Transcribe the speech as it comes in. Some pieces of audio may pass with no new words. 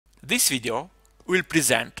This video will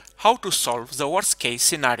present how to solve the worst-case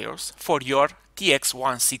scenarios for your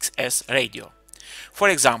TX16S radio. For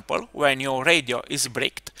example, when your radio is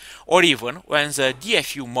bricked or even when the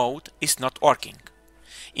DFU mode is not working.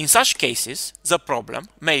 In such cases, the problem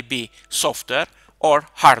may be software or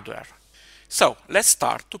hardware. So, let's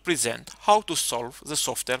start to present how to solve the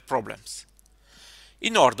software problems.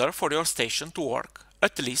 In order for your station to work,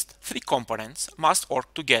 at least three components must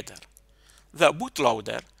work together. The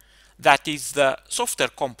bootloader, that is the software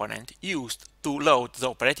component used to load the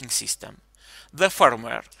operating system. The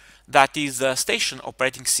firmware, that is the station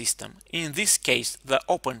operating system, in this case the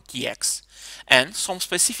OpenTX, and some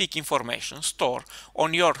specific information stored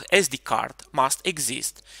on your SD card must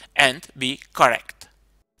exist and be correct.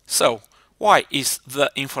 So, why is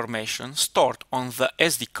the information stored on the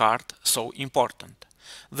SD card so important?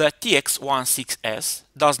 The TX16S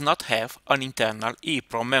does not have an internal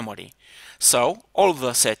EEPROM memory, so all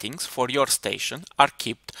the settings for your station are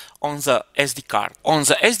kept on the SD card. On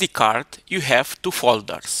the SD card you have two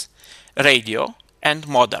folders, radio and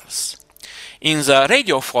models. In the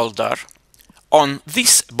radio folder, on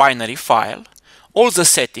this binary file, all the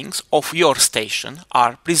settings of your station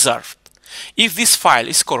are preserved. If this file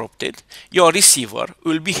is corrupted, your receiver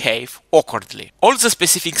will behave awkwardly. All the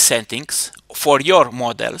specific settings for your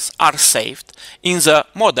models are saved in the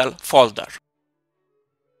model folder.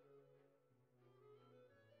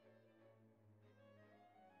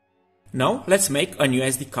 Now let's make a new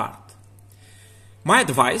SD card. My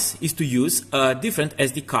advice is to use a different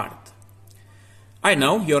SD card. I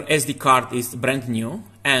know your SD card is brand new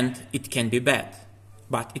and it can be bad,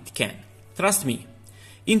 but it can. Trust me.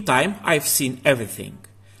 In time, I've seen everything,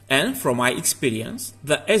 and from my experience,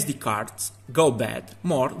 the SD cards go bad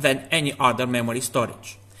more than any other memory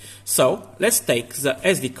storage. So, let's take the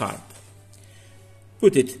SD card,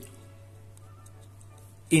 put it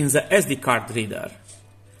in the SD card reader,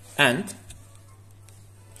 and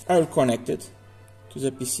I will connect it to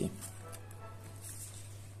the PC.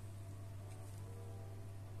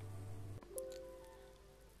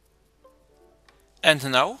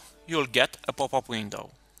 And now you'll get a pop-up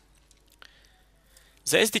window.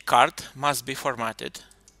 The SD card must be formatted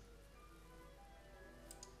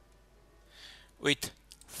with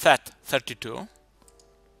FAT32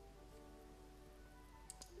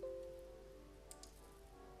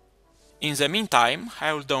 In the meantime,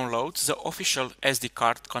 I will download the official SD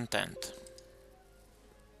card content.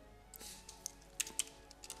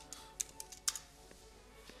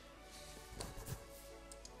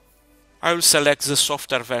 I will select the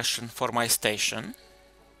software version for my station,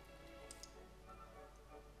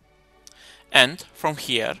 and from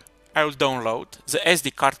here I will download the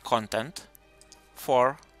SD card content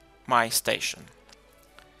for my station.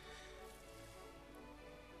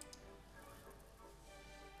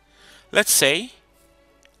 Let's say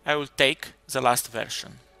I will take the last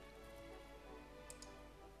version.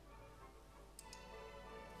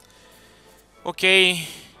 Okay,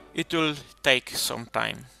 it will take some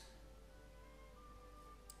time.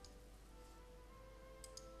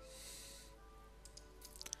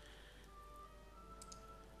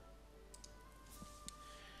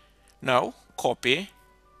 Now copy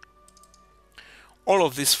all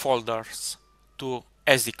of these folders to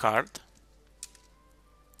SD card.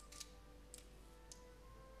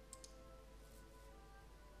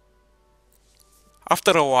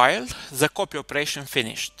 After a while, the copy operation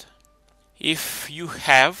finished. If you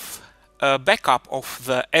have a backup of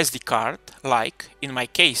the SD card, like in my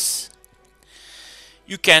case,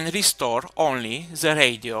 you can restore only the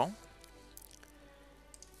radio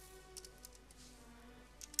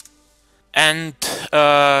and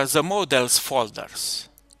the models folders,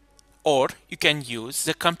 or you can use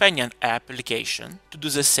the companion application to do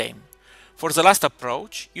the same. For the last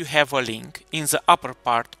approach, you have a link in the upper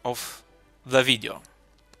part of the video.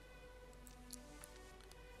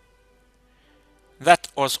 That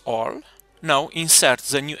was all. Now insert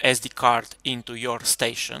the new SD card into your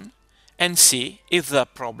station and see if the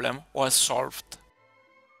problem was solved.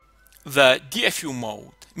 The DFU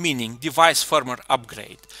mode, meaning device firmware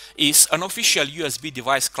upgrade, is an official USB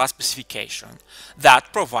device class specification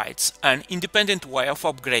that provides an independent way of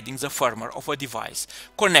upgrading the firmware of a device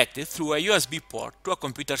connected through a USB port to a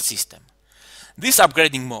computer system. This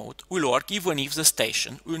upgrading mode will work even if the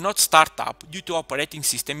station will not start up due to operating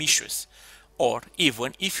system issues, or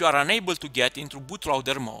even if you are unable to get into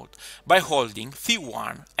bootloader mode by holding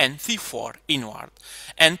T1 and T4 inward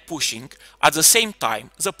and pushing at the same time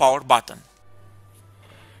the power button.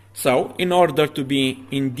 So, in order to be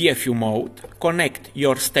in DFU mode, connect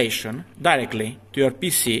your station directly to your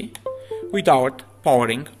PC without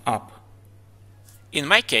powering up. In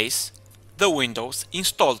my case, the Windows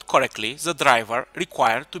installed correctly the driver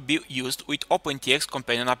required to be used with OpenTX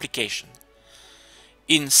companion application.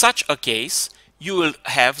 In such a case, you will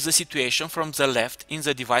have the situation from the left in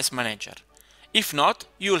the device manager. If not,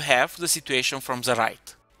 you will have the situation from the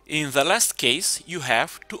right. In the last case, you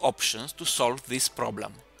have two options to solve this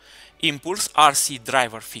problem: ImpulseRC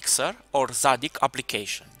driver fixer or Zadig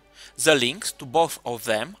application. The links to both of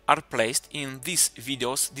them are placed in this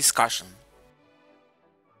video's discussion.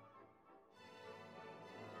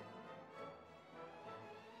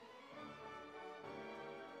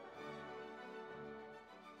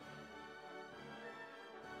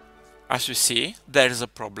 As you see, there is a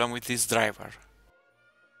problem with this driver.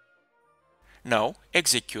 Now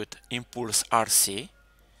execute ImpulseRC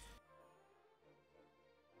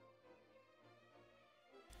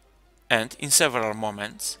and in several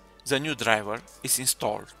moments the new driver is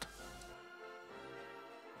installed.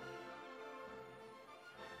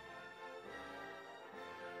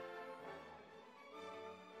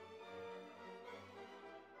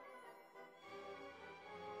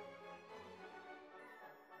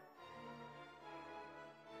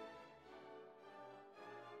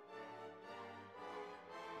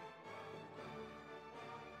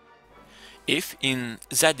 If in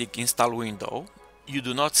Zadig install window you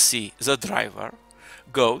do not see the driver,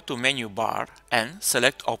 go to menu bar and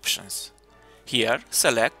select options. Here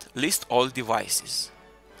select list all devices.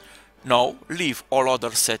 Now leave all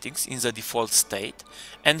other settings in the default state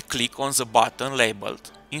and click on the button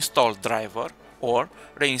labeled Install Driver or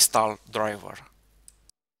Reinstall Driver.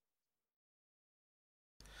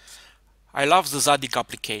 I love the Zadig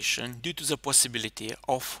application due to the possibility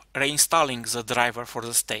of reinstalling the driver for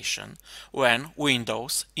the station when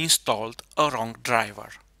Windows installed a wrong driver.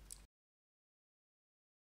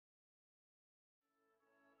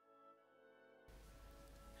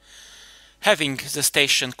 Having the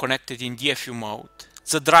station connected in DFU mode,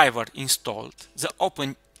 the driver installed, the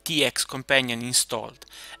OpenTX companion installed,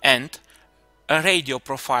 and a radio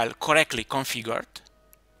profile correctly configured,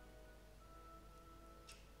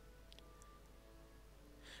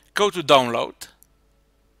 go to Download,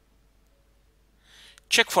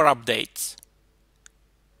 check for updates,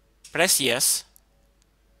 press Yes,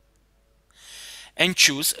 and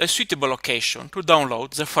choose a suitable location to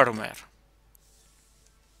download the firmware.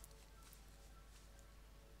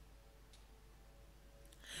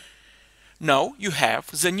 Now you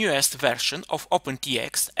have the newest version of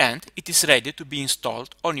OpenTX and it is ready to be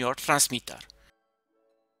installed on your transmitter.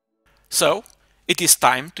 So, it is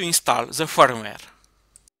time to install the firmware.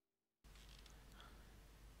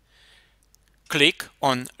 Click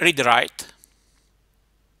on Read Write,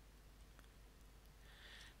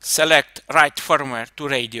 select Write firmware to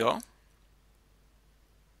radio,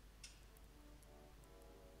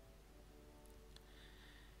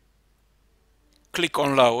 click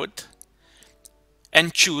on Load,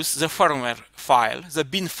 and choose the firmware file, the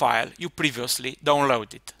bin file you previously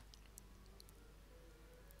downloaded.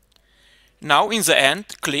 Now in the end,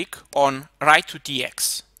 click on Write to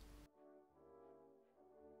TX.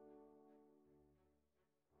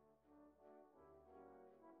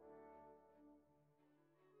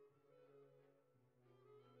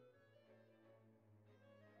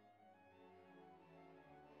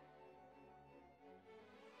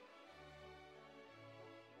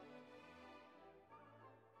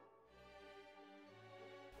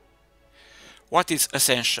 What is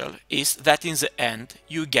essential is that in the end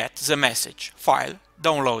you get the message "File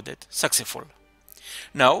downloaded successful."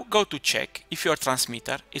 Now go to check if your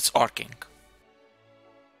transmitter is working.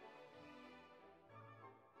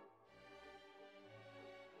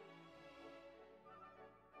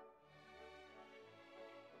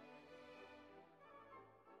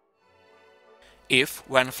 If,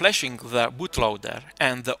 when flashing the bootloader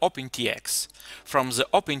and the OpenTX from the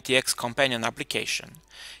OpenTX companion application,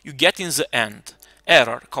 you get in the end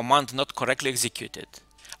error command not correctly executed,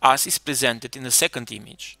 as is presented in the second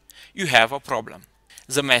image, you have a problem.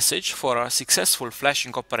 The message for a successful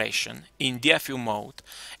flashing operation in DFU mode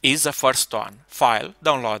is the first one: file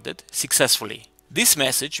downloaded successfully. This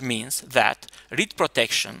message means that read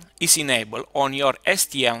protection is enabled on your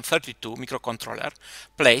STM32 microcontroller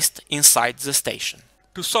placed inside the station.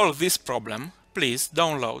 To solve this problem, please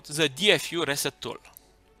download the DFU reset tool.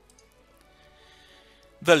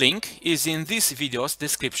 The link is in this video's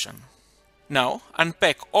description. Now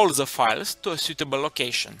unpack all the files to a suitable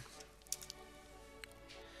location.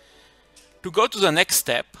 To go to the next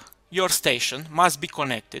step, your station must be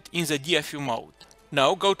connected in the DFU mode.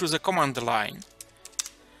 Now go to the command line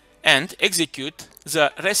and execute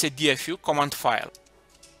the resetDFU command file.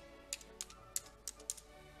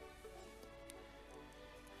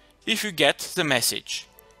 If you get the message,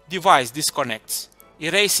 device disconnects,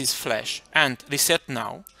 erases flash and reset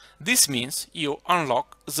now, this means you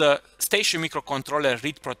unlock the station microcontroller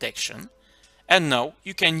read protection, and now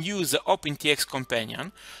you can use the OpenTX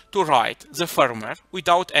companion to write the firmware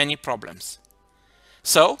without any problems.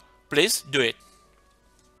 So, please do it.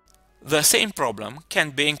 The same problem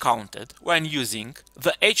can be encountered when using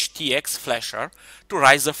the EdgeTX-Flasher to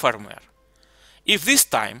write the firmware. If this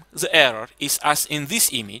time the error is as in this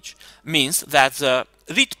image, means that the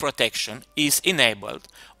read protection is enabled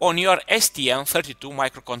on your STM32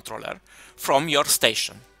 microcontroller from your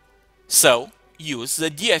station. So, use the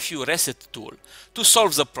DFU reset tool to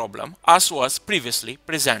solve the problem as was previously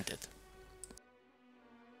presented.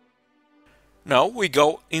 Now we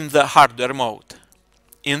go in the hardware mode.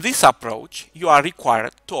 In this approach, you are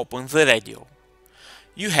required to open the radio.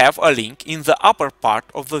 You have a link in the upper part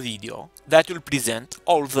of the video that will present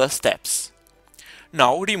all the steps.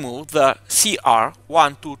 Now remove the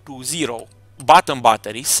CR1220 button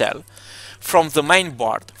battery cell from the main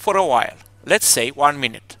board for a while, let's say 1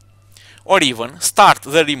 minute, or even start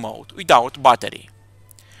the remote without battery.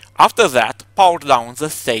 After that, power down the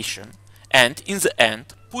station and in the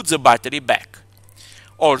end put the battery back.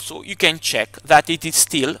 Also, you can check that it is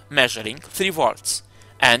still measuring 3 volts,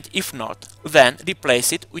 and if not, then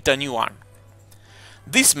replace it with a new one.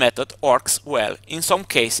 This method works well in some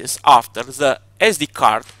cases after the SD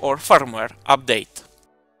card or firmware update.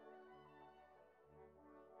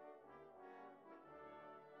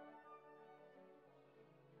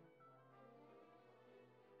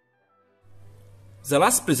 The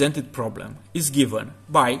last presented problem is given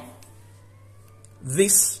by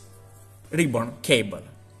this ribbon cable.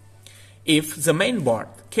 If the main board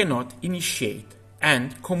cannot initiate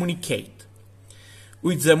and communicate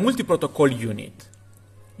with the multi-protocol unit,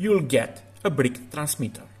 you'll get a brick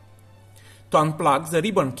transmitter. To unplug the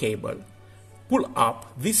ribbon cable, pull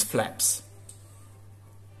up these flaps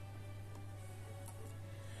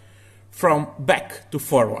from back to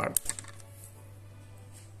forward.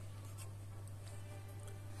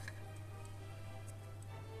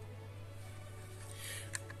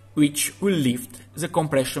 Which will lift the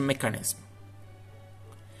compression mechanism.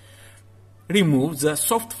 Remove the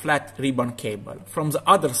soft flat ribbon cable from the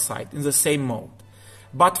other side in the same mode,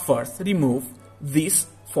 but first remove this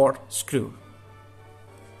 4th screw.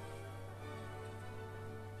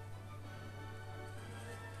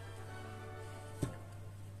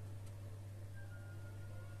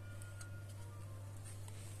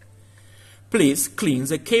 Please clean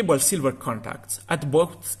the cable silver contacts at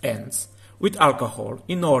both ends with alcohol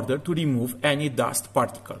in order to remove any dust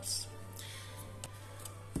particles.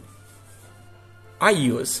 I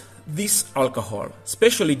use this alcohol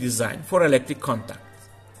specially designed for electric contacts,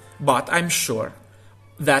 but I'm sure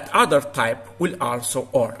that other type will also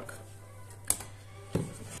work.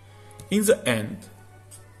 In the end,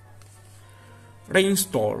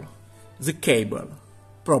 reinstall the cable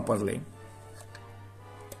properly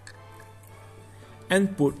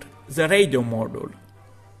and put the radio module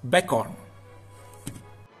back on.